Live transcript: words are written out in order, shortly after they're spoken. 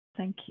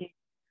Thank you.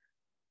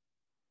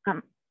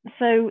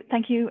 So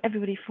thank you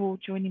everybody for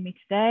joining me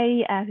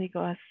today. As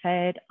Igor has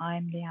said,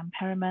 I'm Leigh-Anne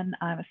Perryman.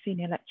 I'm a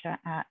senior lecturer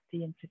at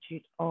the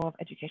Institute of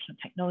Educational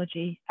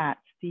Technology at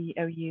the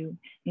OU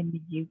in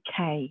the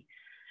UK.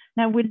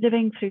 Now, we're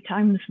living through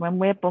times when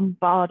we're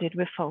bombarded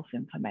with false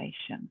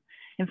information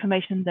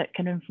that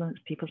can influence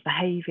people's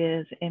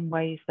behaviours in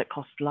ways that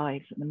cost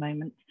lives at the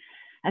moment.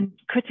 And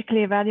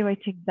critically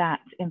evaluating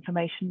that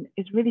information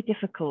is really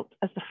difficult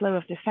as the flow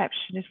of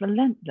deception is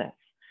relentless.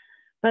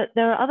 But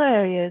there are other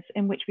areas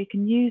in which we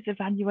can use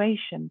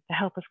evaluation to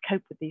help us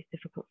cope with these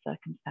difficult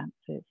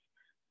circumstances.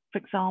 For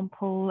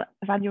example,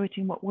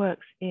 evaluating what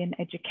works in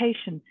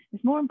education is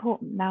more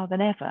important now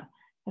than ever,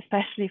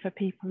 especially for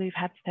people who've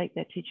had to take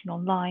their teaching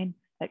online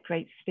at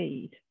great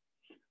speed.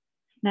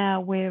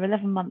 Now, we're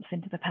 11 months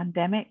into the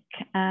pandemic,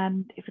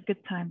 and it's a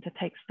good time to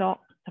take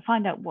stock, to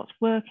find out what's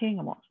working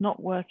and what's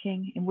not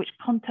working, in which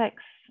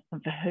contexts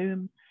and for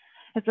whom,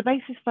 as the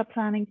basis for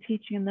planning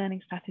teaching and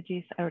learning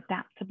strategies that are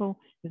adaptable,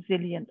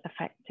 resilient,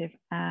 effective,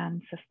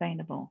 and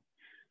sustainable.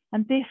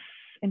 And this,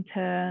 in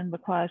turn,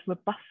 requires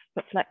robust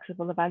but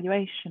flexible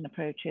evaluation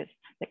approaches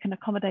that can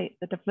accommodate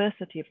the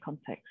diversity of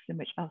contexts in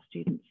which our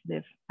students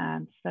live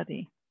and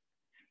study.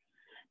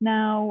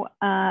 Now,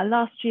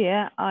 last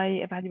year,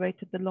 I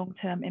evaluated the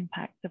long-term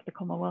impact of the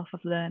Commonwealth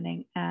of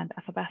Learning and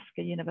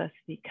Athabasca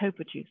University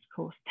co-produced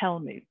course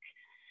MOOC,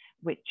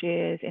 which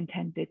is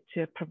intended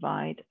to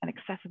provide an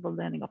accessible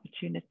learning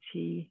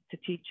opportunity to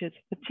teachers,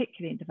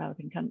 particularly in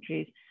developing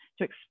countries,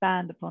 to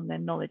expand upon their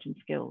knowledge and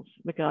skills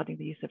regarding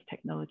the use of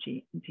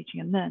technology in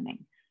teaching and learning.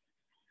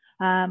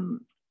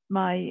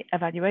 My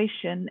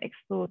evaluation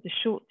explored the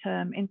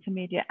short-term,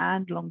 intermediate,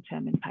 and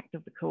long-term impact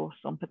of the course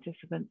on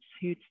participants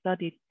who'd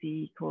studied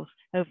the course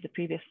over the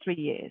previous 3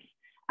 years,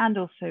 and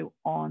also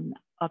on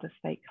other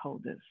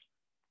stakeholders.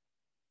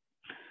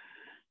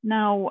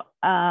 Now,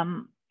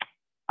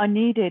 I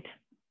needed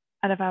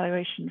an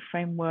evaluation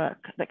framework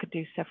that could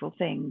do several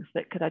things,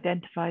 that could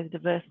identify the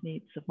diverse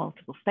needs of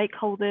multiple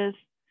stakeholders,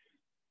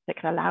 that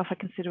could allow for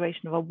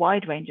consideration of a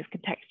wide range of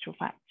contextual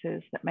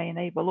factors that may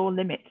enable or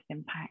limit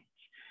impact.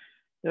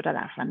 It would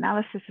allow for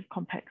analysis of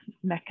complex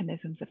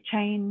mechanisms of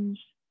change,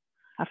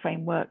 a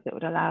framework that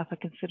would allow for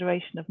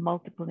consideration of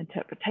multiple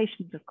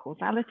interpretations of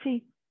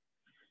causality,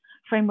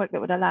 a framework that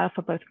would allow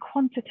for both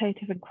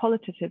quantitative and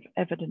qualitative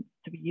evidence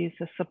to be used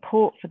as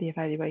support for the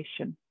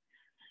evaluation,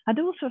 and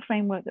also a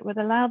framework that would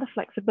allow the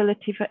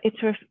flexibility for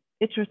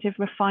iterative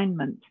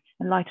refinement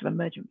in light of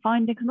emergent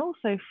findings, and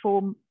also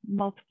for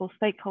multiple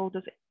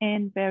stakeholders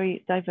in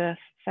very diverse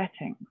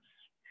settings.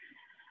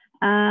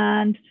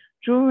 And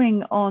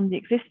drawing on the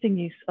existing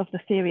use of the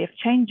theory of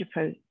change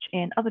approach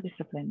in other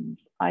disciplines,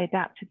 I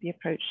adapted the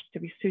approach to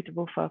be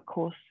suitable for a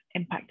course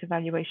impact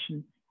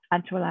evaluation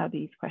and to allow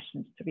these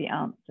questions to be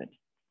answered.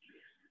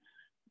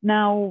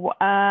 Now,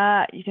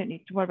 you don't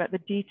need to worry about the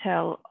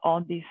detail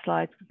on these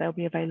slides because they'll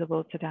be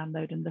available to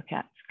download and look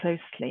at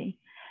closely.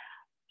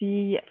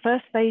 The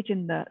first stage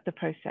in the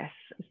process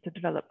is to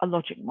develop a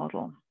logic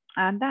model,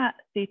 and that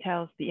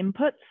details the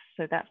inputs,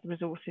 so that's the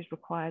resources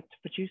required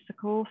to produce the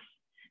course,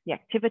 the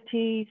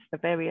activities, the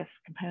various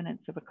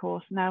components of a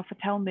course. Now for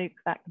MOOC,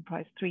 that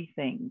comprised 3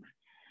 things: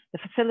 the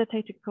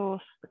facilitated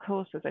course, the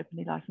course as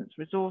openly licensed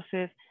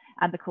resources,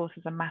 and the course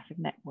as a massive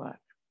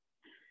network.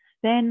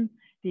 Then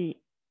the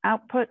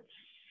outputs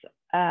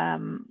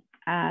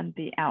and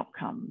the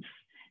outcomes,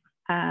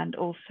 and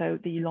also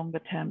the longer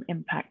term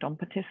impact on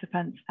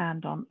participants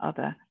and on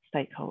other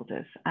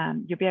stakeholders.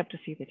 And you'll be able to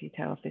see the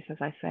detail of this, as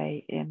I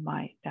say, in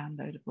my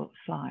downloadable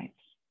slides.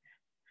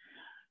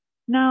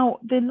 Now,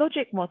 the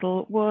logic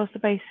model was the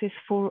basis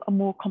for a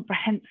more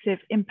comprehensive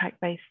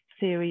impact-based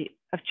theory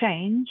of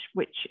change,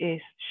 which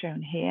is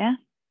shown here.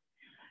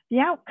 The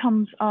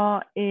outcomes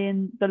are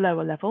in the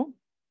lower level,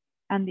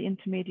 and the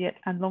intermediate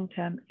and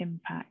long-term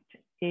impact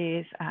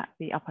is at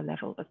the upper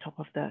level, at the top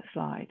of the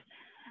slide.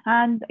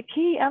 And a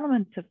key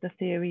element of the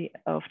theory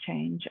of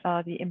change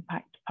are the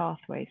impact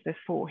pathways. There's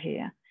 4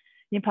 here.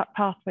 The impact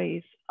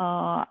pathways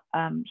are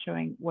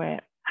showing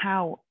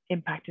how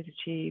impact is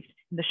achieved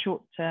in the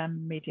short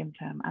term, medium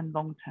term, and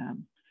long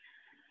term.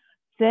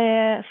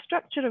 They're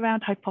structured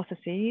around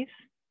hypotheses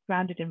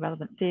grounded in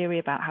relevant theory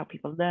about how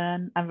people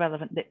learn and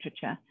relevant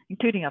literature,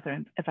 including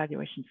other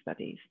evaluation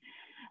studies.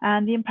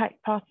 And the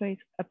impact pathways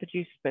are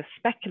produced both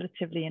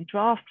speculatively in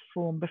draft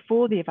form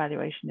before the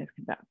evaluation is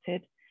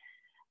conducted.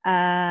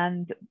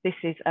 And this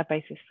is a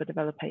basis for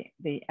developing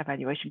the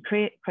evaluation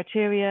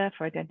criteria,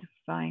 for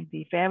identifying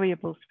the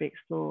variables to be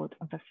explored,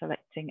 and for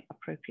selecting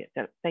appropriate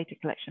data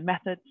collection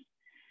methods.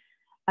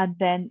 And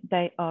then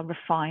they are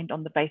refined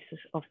on the basis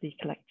of the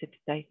collected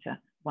data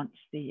once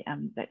the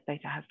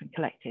data has been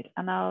collected.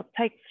 And I'll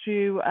take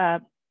through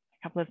a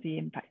couple of the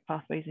impact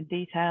pathways in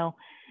detail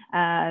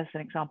as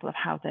an example of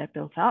how they're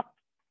built up.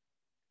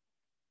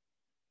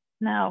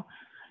 Now,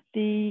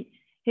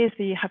 here's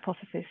the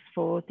hypothesis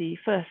for the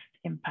first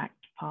impact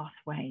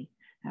pathway.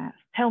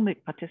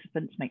 MOOC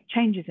participants make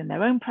changes in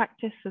their own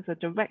practice as a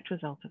direct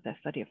result of their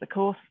study of the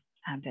course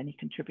and any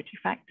contributory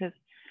factors,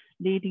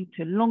 leading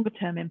to longer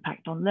term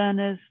impact on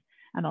learners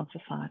and on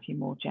society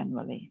more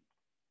generally.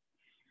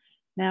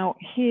 Now,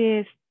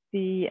 here's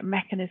the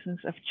mechanisms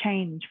of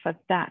change for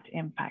that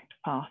impact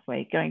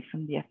pathway, going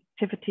from the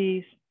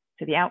activities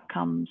to the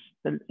outcomes,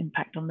 the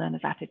impact on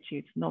learners'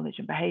 attitudes, knowledge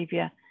and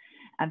behaviour,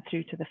 and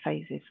through to the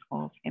phases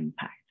of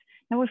impact.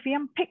 Now, if we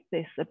unpick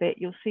this a bit,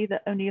 you'll see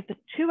that only of the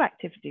 2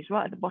 activities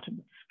right at the bottom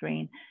of the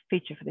screen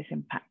feature for this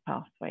impact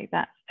pathway.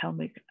 That's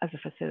TELMOOC as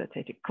a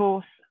facilitated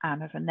course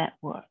and as a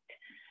network.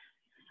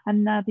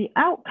 And now the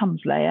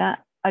outcomes layer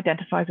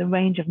identifies a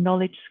range of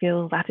knowledge,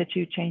 skills,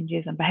 attitude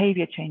changes, and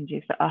behaviour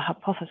changes that are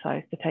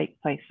hypothesized to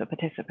take place for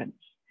participants,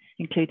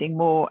 including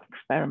more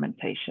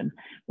experimentation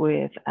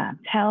with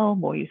TEL,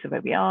 more use of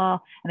OER,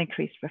 and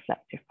increased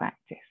reflective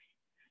practice.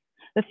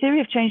 The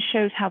theory of change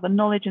shows how the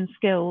knowledge and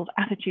skills,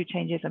 attitude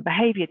changes, and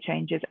behaviour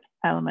changes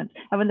elements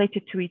are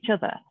related to each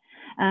other,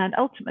 and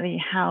ultimately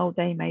how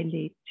they may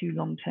lead to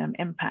long-term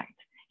impact.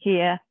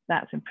 Here,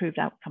 that's improved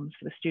outcomes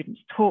for the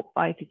students taught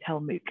by the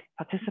TELMOOC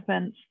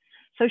participants,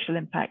 social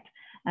impact,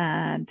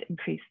 and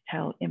increased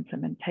TEL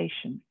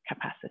implementation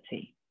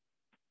capacity.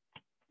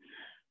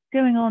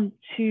 Going on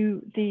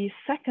to the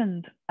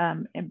second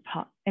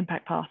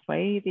impact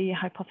pathway, the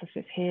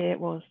hypothesis here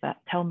was that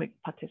TELMOOC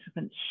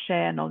participants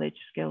share knowledge,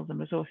 skills, and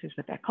resources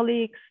with their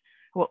colleagues,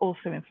 who are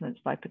also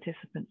influenced by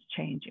participants'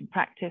 change in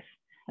practice.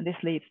 And this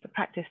leads to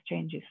practice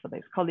changes for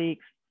those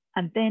colleagues,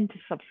 and then to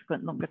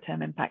subsequent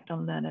longer-term impact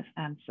on learners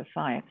and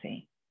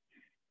society.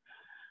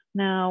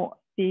 Now,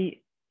 the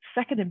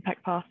second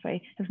impact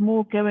pathway has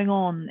more going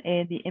on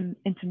in the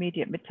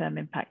intermediate midterm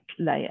impact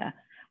layer,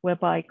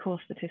 whereby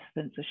course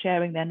participants are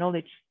sharing their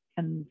knowledge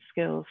and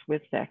skills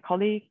with their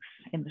colleagues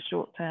in the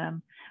short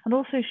term, and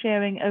also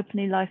sharing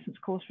openly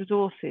licensed course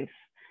resources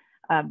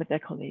with their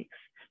colleagues.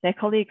 Their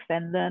colleagues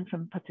then learn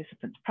from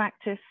participants'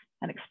 practice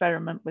and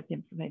experiment with the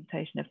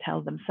implementation of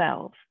TEL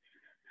themselves.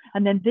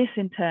 And then this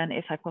in turn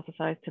is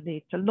hypothesized to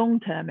lead to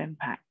long-term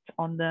impact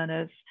on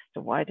learners,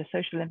 to wider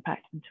social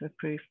impact, and to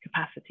improve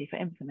capacity for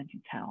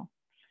implementing TEL.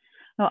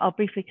 Now, I'll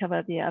briefly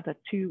cover the other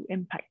 2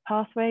 impact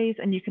pathways,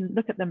 and you can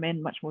look at them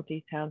in much more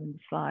detail in the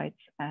slides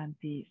and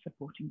the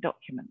supporting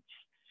documents.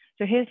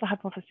 So here's the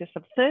hypothesis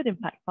of the third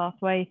impact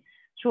pathway.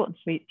 Short and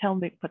sweet,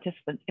 TELMOOC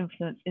participants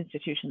influence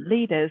institution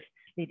leaders,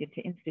 leading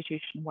to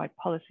institution-wide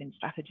policy and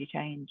strategy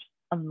change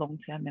and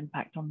long-term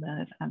impact on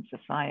learners and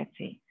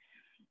society.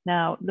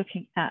 Now,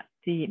 looking at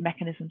the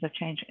mechanisms of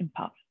change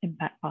impact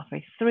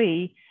pathway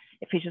 3,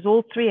 it features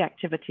all 3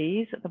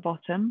 activities at the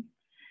bottom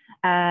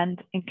and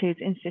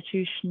includes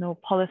institutional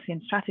policy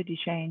and strategy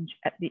change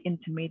at the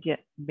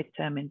intermediate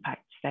midterm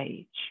impact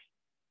stage.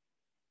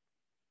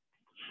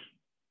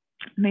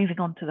 Moving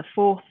on to the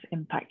 4th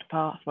impact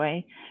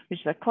pathway, which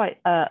is quite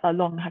a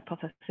long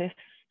hypothesis,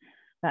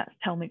 that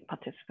TELMOOC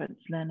participants'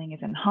 learning is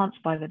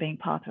enhanced by their being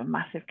part of a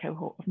massive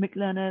cohort of MOOC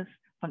learners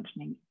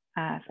functioning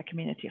as a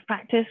community of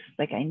practice.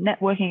 They gain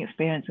networking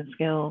experience and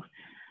skills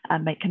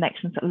and make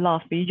connections that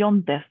last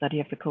beyond their study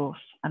of the course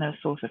and are a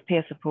source of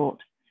peer support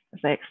as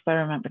they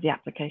experiment with the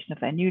application of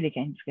their newly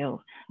gained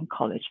skills and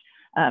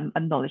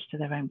knowledge to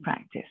their own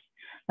practice.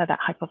 Now, that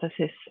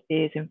hypothesis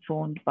is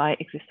informed by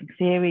existing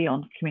theory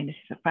on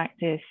communities of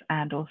practice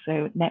and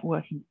also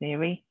networking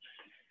theory.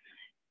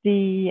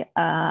 The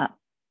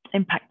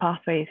impact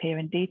pathway is here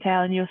in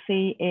detail, and you'll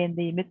see in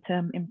the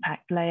midterm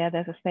impact layer,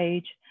 there's a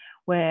stage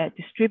where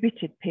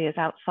distributed peers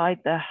outside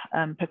the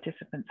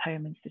participant's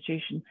home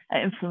institution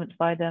are influenced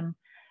by them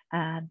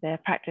and their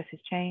practices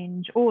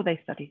change, or they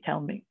study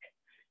TELMOOC,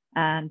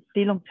 and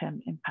the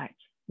long-term impact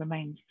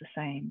remains the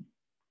same.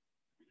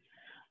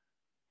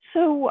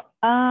 So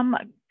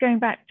going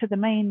back to the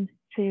main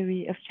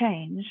theory of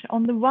change,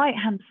 on the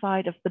right-hand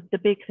side of the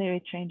big theory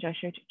of change I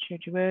showed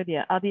you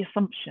earlier are the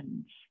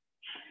assumptions.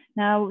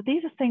 Now,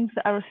 these are things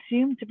that are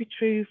assumed to be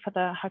true for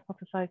the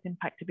hypothesized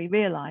impact to be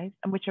realized,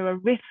 and which are a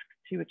risk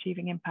to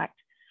achieving impact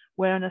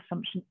where an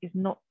assumption is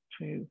not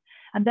true.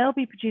 And they'll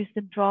be produced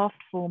in draft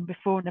form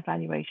before an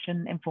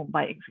evaluation, informed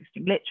by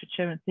existing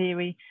literature and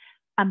theory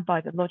and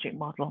by the logic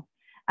model.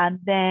 And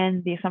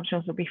then the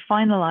assumptions will be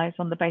finalized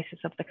on the basis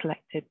of the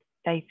collected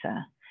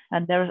data.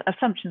 And there are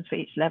assumptions for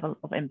each level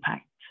of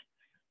impact.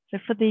 So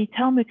for the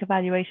TELMOOC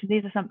evaluation,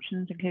 these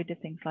assumptions included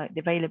things like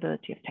the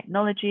availability of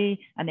technology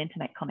and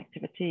internet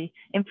connectivity,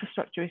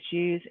 infrastructure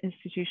issues,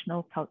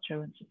 institutional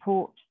culture and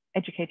support,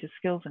 educators'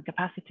 skills and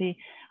capacity,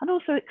 and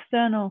also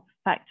external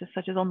factors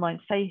such as online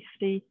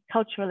safety,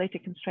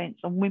 culture-related constraints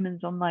on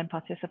women's online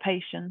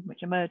participation,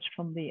 which emerged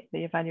from the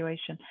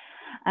evaluation.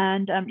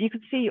 And you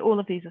can see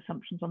all of these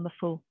assumptions on the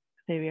full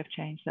theory of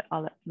change that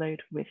I'll upload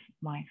with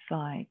my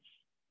slides.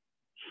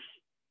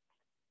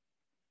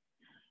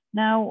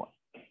 Now,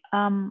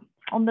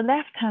 on the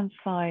left-hand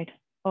side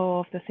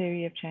of the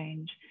theory of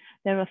change,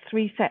 there are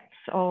 3 sets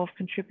of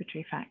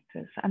contributory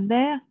factors, and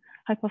they're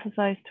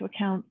hypothesized to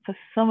account for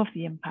some of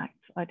the impacts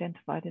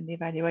identified in the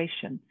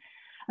evaluation.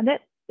 And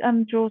that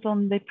draws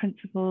on the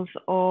principles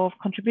of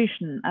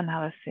contribution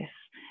analysis,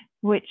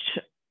 which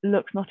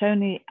looks not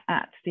only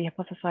at the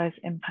hypothesized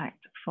impact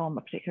from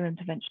a particular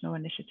intervention or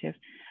initiative,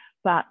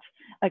 but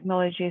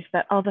acknowledges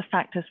that other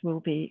factors will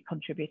be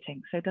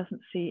contributing. So it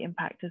doesn't see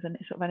impact as sort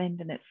of an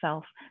end in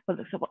itself, but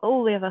looks at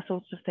all the other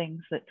sorts of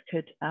things that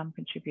could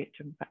contribute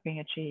to impact being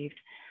achieved.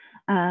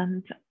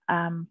 And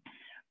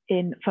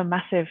for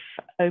massive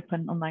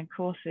open online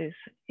courses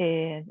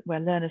where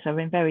learners are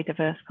in very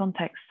diverse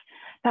contexts,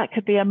 that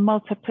could be a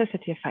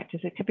multiplicity of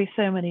factors. It could be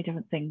so many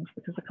different things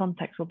because the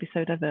context will be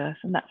so diverse.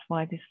 And that's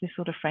why this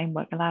sort of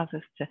framework allows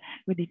us to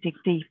really dig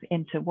deep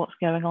into what's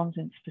going on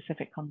in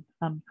specific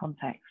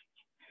contexts.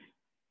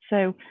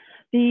 So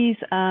these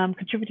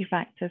contributing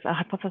factors are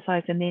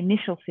hypothesized in the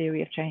initial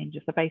theory of change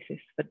as the basis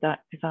for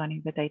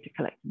designing the data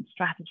collection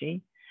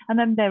strategy, and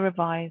then they're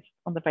revised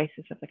on the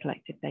basis of the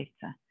collected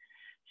data.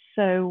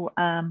 So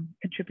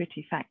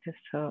contributing factors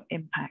for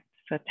impact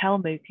for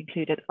TELMOOC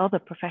included other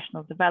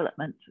professional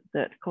development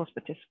that course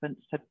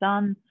participants have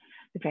done,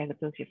 the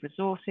availability of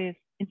resources,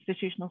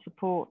 institutional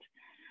support,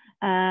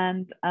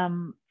 and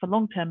for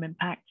long-term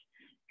impact,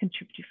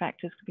 contributing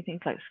factors could be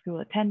things like school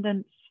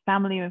attendance,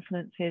 family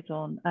influences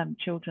on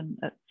children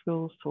at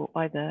schools taught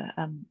by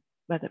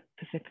where the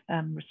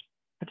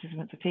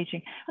participants are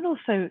teaching, and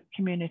also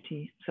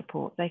community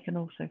support. They can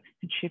also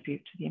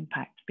contribute to the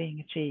impact being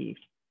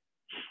achieved.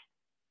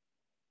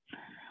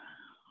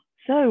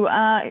 So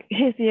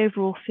here's the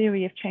overall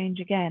theory of change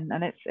again,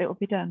 and it will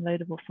be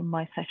downloadable from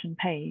my session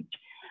page.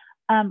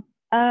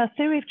 A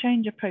theory of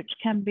change approach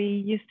can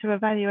be used to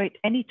evaluate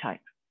any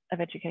type of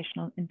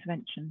educational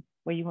intervention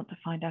where you want to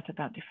find out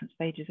about different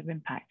stages of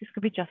impact. This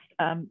could be just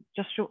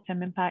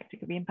short-term impact. It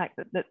could be impact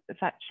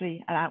that's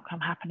actually an outcome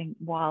happening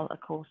while a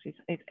course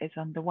is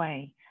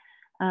underway.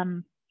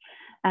 And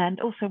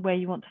also where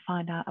you want to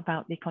find out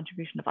about the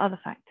contribution of other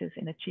factors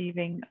in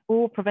achieving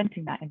or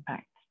preventing that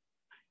impact.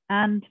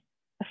 And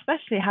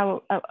especially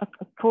how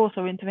a course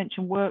or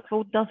intervention works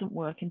or doesn't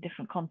work in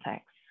different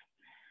contexts.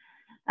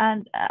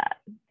 And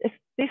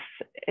this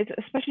is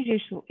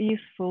especially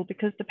useful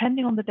because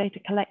depending on the data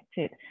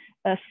collected,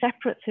 a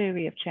separate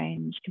theory of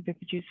change can be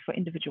produced for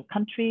individual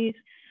countries,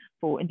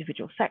 for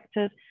individual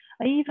sectors,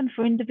 or even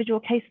for individual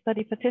case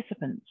study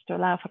participants to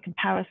allow for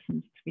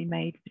comparisons to be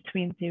made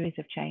between theories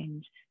of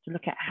change to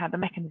look at how the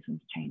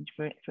mechanisms change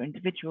for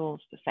individuals,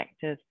 for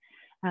sectors,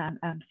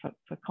 and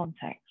for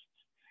contexts.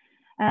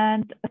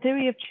 And a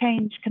theory of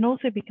change can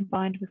also be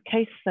combined with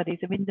case studies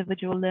of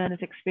individual learners'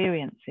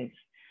 experiences.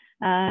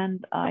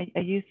 And I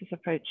use this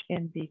approach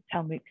in the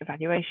TELMOOC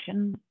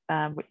evaluation,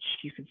 which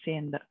you can see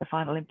in the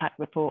final impact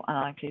report, and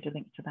I'll include a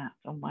link to that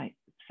on my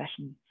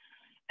session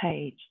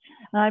page.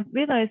 And I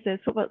realized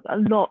there's sort of a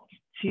lot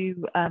to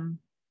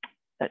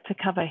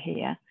cover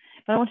here,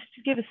 but I wanted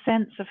to give a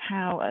sense of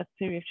how a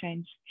theory of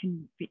change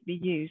can be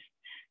used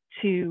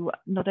to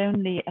not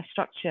only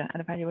structure an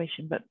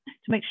evaluation, but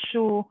to make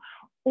sure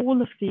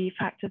all of the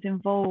factors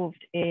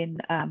involved in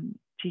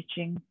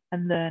teaching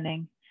and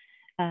learning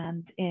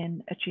and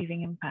in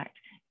achieving impact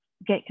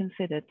get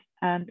considered,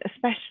 and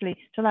especially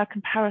to allow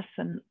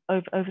comparison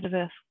over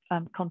diverse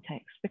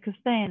contexts, because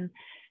then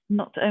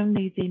not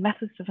only the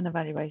methods of an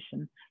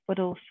evaluation, but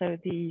also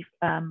the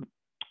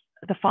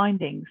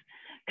findings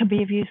can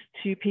be of use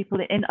to people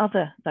in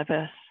other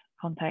diverse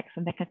contexts,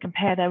 and they can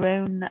compare their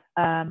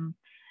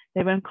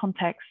own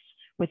contexts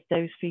with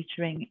those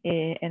featuring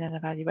in an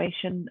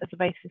evaluation as a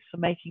basis for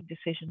making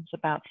decisions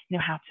about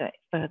how to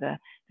further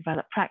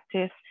develop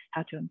practice,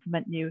 how to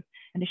implement new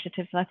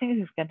initiatives. And I think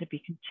this is going to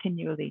be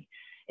continually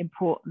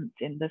important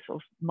in the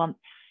sort of months,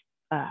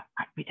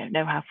 we don't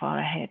know how far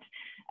ahead,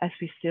 as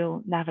we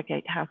still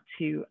navigate how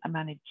to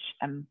manage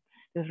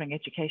delivering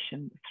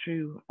education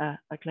through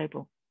a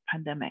global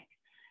pandemic.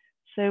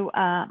 So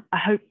I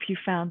hope you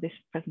found this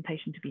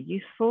presentation to be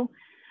useful.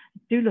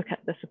 Do look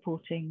at the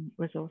supporting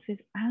resources,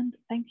 and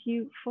thank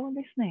you for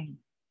listening.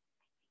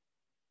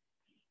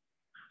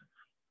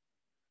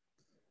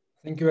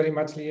 Thank you very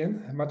much,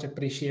 Leigh-Anne. Much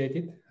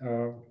appreciated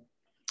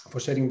for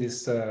sharing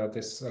this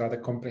rather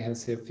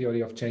comprehensive theory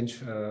of change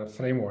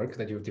framework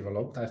that you've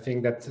developed. I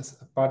think that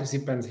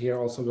participants here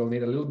also will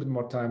need a little bit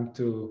more time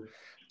to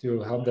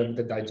help them with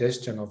the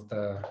digestion of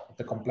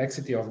the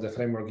complexity of the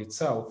framework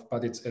itself,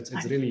 but it's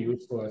really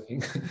useful, I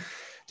think.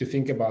 To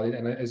think about it,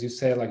 and as you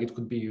say, like it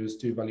could be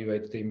used to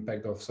evaluate the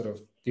impact of sort of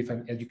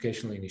different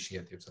educational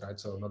initiatives, right?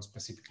 So not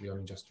specifically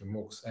only just your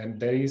MOOCs. And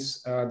there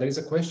is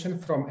a question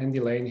from Andy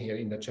Lane here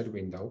in the chat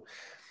window.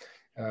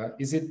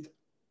 Is it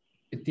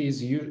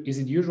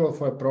usual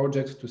for a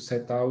project to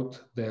set out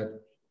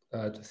the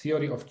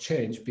theory of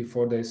change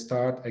before they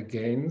start,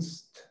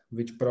 against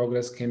which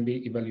progress can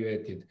be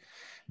evaluated?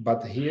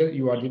 But here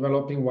you are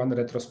developing one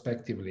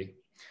retrospectively.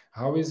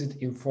 How is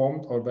it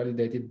informed or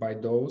validated by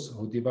those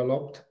who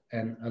developed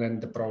and ran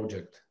the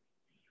project?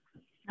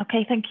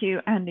 Okay, thank you,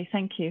 Andy,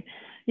 thank you.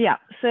 Yeah,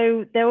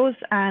 so there was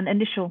an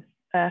initial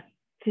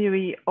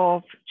theory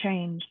of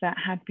change that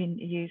had been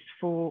used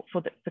for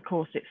the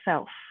course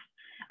itself.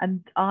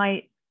 And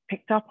I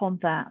picked up on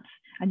that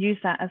and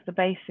used that as the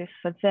basis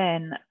for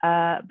then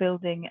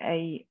building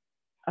a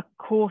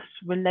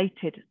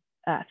course-related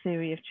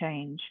theory of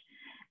change,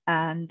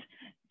 and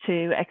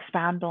to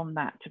expand on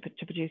that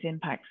to produce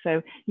impact.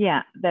 So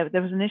yeah, there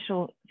was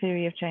initial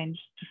theory of change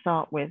to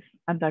start with,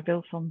 and I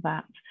built on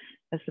that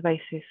as the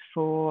basis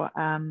for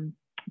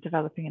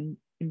developing an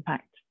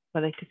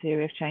impact-related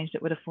theory of change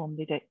that would have formed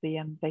the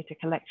data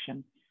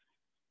collection.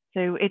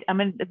 So I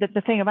mean,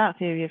 the thing about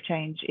theory of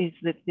change is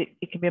that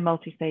it can be a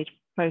multi-stage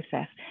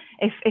process.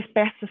 It's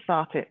best to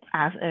start it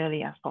as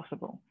early as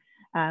possible.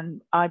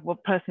 And I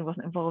personally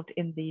wasn't involved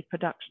in the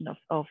production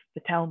of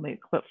the MOOC,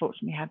 but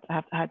fortunately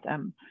had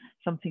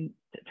something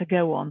to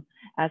go on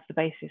as the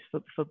basis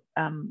for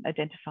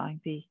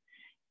identifying the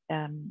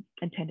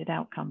intended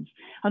outcomes.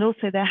 And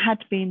also there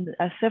had been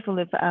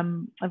several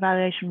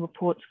evaluation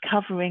reports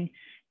covering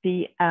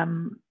the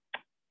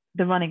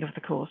running of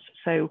the course.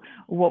 So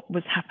what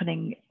was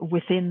happening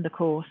within the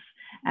course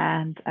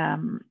and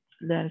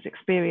learners'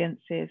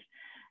 experiences,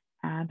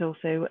 and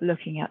also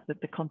looking at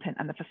the content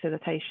and the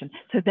facilitation.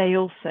 So they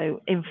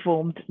also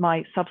informed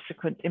my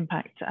subsequent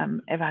impact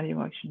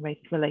evaluation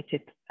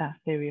related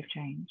theory of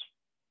change.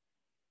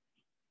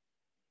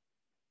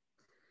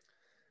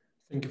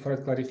 Thank you for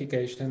that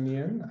clarification,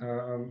 Leigh-Anne.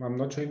 I'm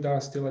not sure if there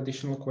are still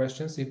additional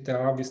questions. If there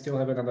are, we still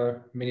have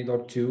another minute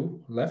or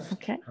two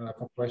left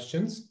for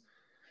questions.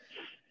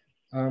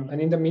 And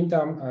in the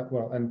meantime,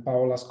 well, and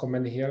Paola's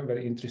comment here,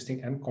 very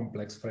interesting and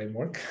complex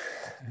framework.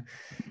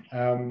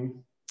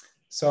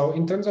 So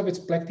in terms of its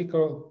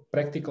practical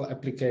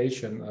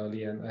application,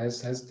 Leigh-Anne,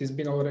 has this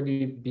been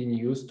already been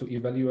used to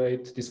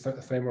evaluate this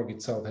framework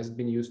itself? Has it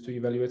been used to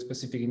evaluate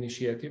specific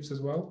initiatives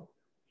as well?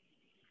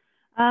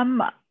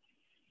 I'm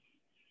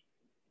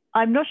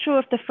not sure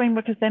if the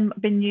framework has then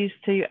been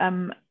used to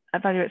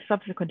evaluate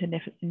subsequent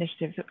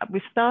initiatives.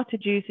 We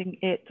started using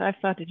it, I've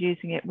started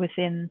using it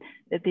within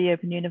the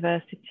Open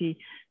University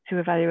to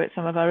evaluate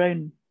some of our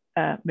own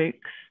MOOCs,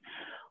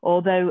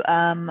 although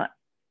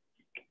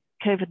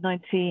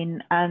COVID-19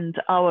 and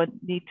our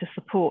need to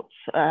support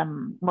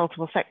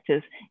multiple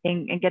sectors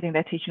in getting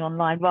their teaching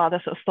online rather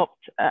sort of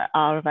stopped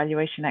our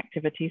evaluation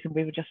activities, and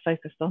we were just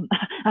focused on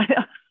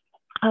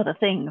other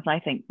things. I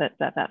think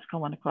that's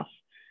common across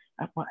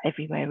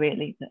everywhere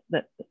really,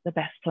 that the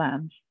best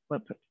plans were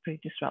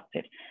pretty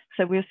disrupted.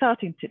 So we were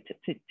starting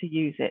to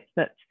use it,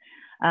 but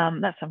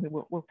that's something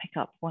we'll pick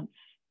up once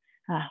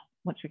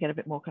we get a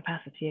bit more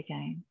capacity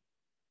again.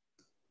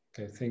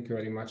 Okay, thank you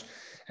very much.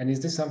 And is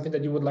this something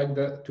that you would like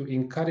to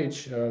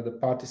encourage the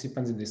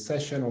participants in this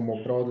session, or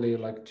more broadly,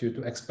 like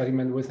to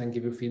experiment with and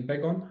give you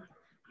feedback on?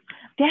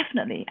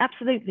 Definitely,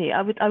 absolutely.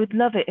 I would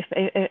love it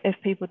if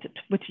people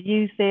were to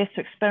use this,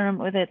 to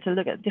experiment with it, to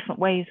look at different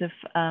ways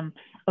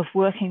of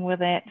working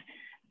with it,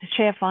 to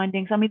share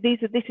findings. I mean,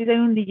 this is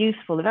only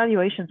useful.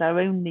 Evaluations are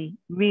only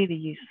really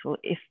useful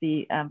if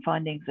the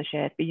findings are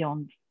shared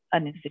beyond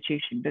an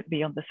institution, but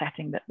beyond the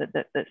setting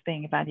that's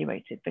being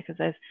evaluated, because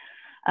there's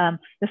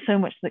so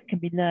much that can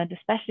be learned,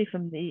 especially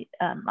from the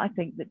I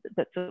think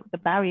that the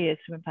barriers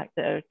to impact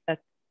that are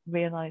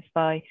realized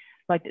by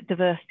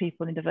diverse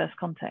people in diverse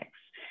contexts,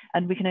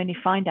 and we can only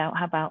find out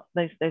how about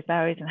those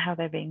barriers and how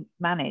they're being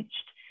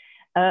managed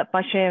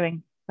by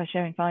sharing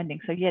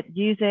findings. So yeah,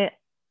 use it,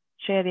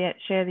 share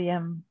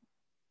the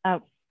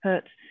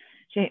output,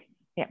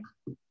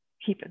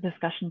 keep a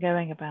discussion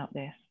going about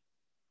this.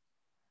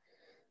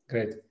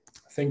 Great,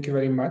 thank you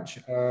very much.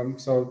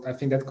 So I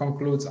think that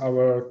concludes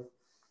our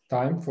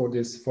time for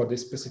this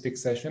specific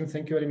session.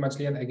 Thank you very much,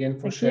 Leigh-Anne, again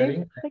for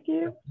sharing. Thank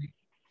you.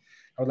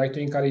 I would like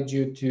to encourage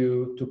you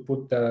to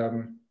put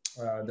the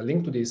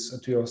link to this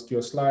to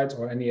your slides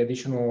or any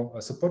additional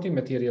supporting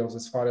materials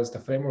as far as the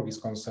framework is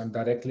concerned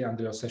directly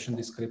under your session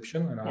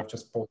description, and I've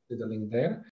just posted the link there.